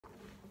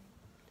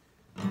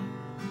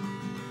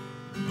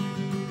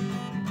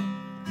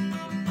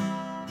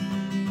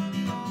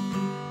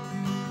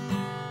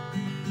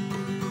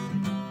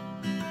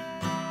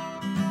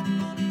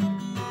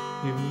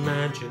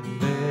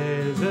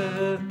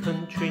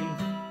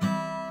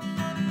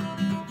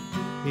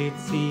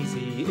It's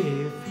easy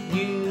if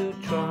you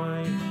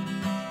try,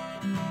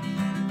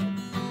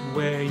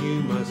 where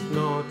you must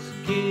not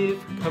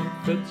give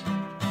comfort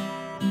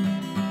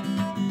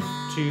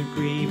to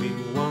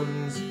grieving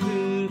ones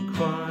who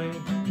cry.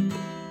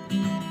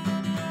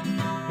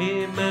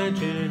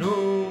 Imagine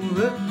all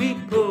the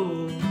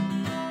people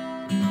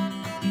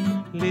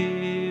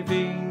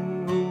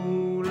living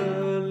all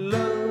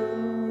alone.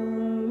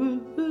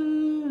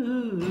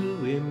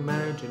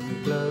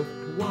 Imagine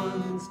loved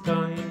ones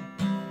dying.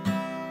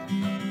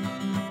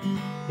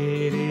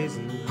 It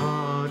isn't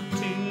hard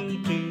to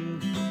do,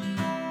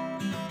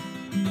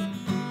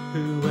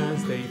 who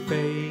as they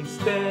face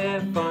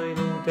their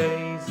final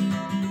days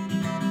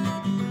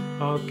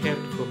are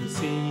kept from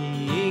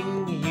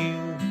seeing you.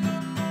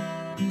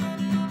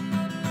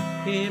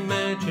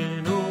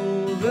 Imagine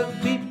all the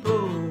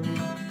people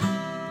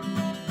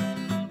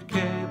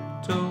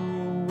kept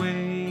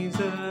always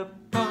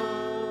apart.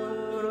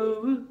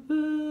 Oh,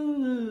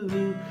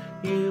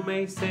 you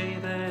may say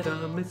that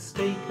I'm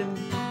mistaken,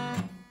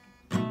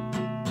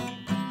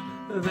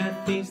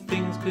 that these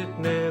things could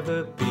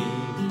never be,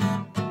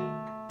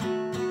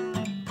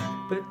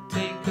 but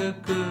take a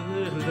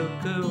good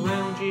look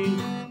around you.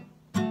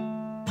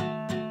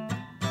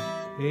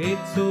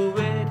 It's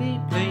already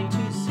plain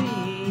to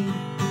see.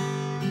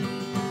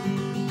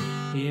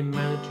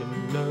 Imagine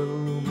no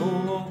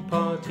more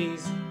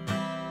parties,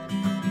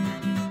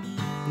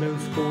 no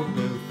sport,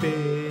 no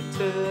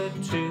theatre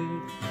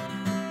too,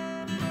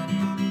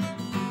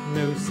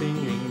 no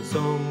singing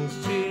songs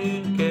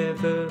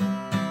together.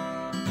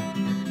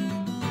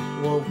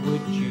 What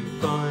would you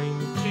find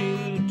to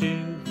do?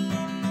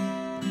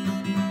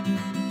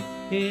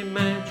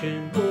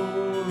 Imagine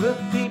all the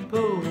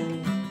people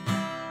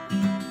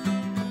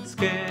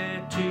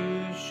scared to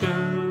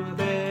show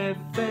their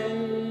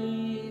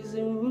face.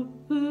 Ooh,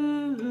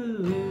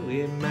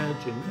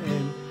 imagine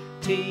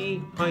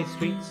empty high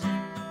streets,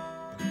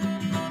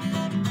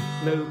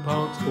 no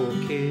parks for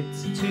kids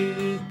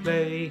to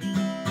play,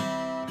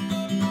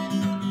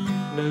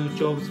 no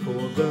jobs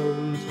for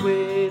those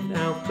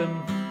without them.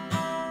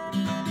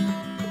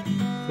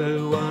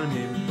 Though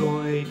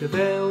unemployed,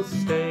 they'll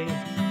stay.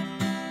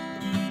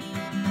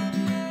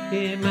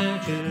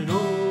 Imagine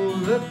all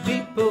the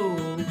people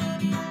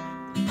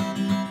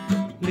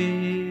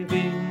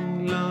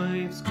living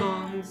lives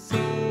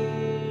concealed.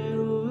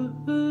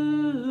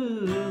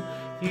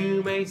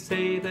 You may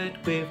say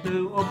that we've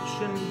no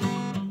option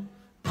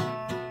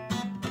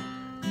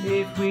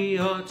if we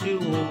are to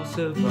all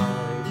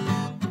survive.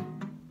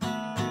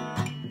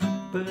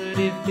 But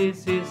if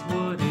this is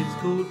what is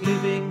called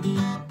living,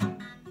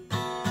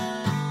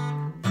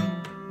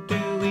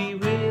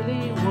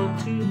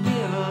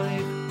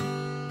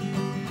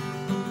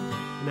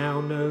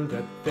 now know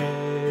that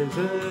there's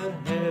a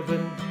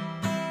heaven,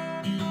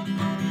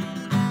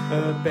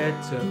 a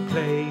better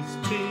place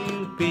to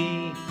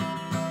be.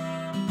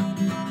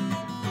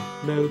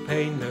 No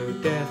pain, no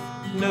death,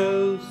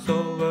 no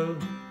sorrow,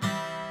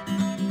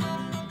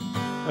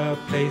 a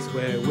place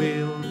where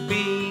we'll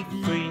be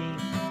free.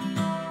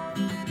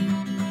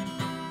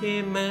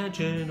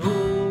 Imagine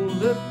all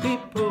the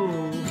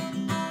people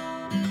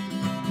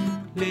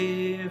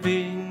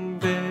living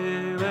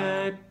there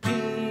at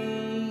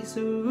peace.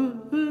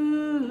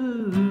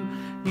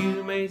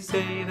 You may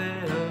say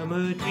that I'm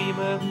a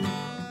dreamer.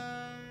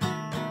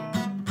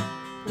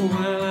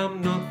 Well,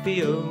 I'm not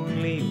the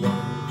only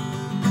one.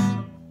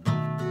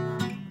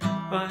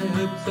 I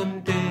hope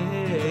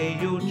someday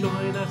you'll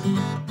join us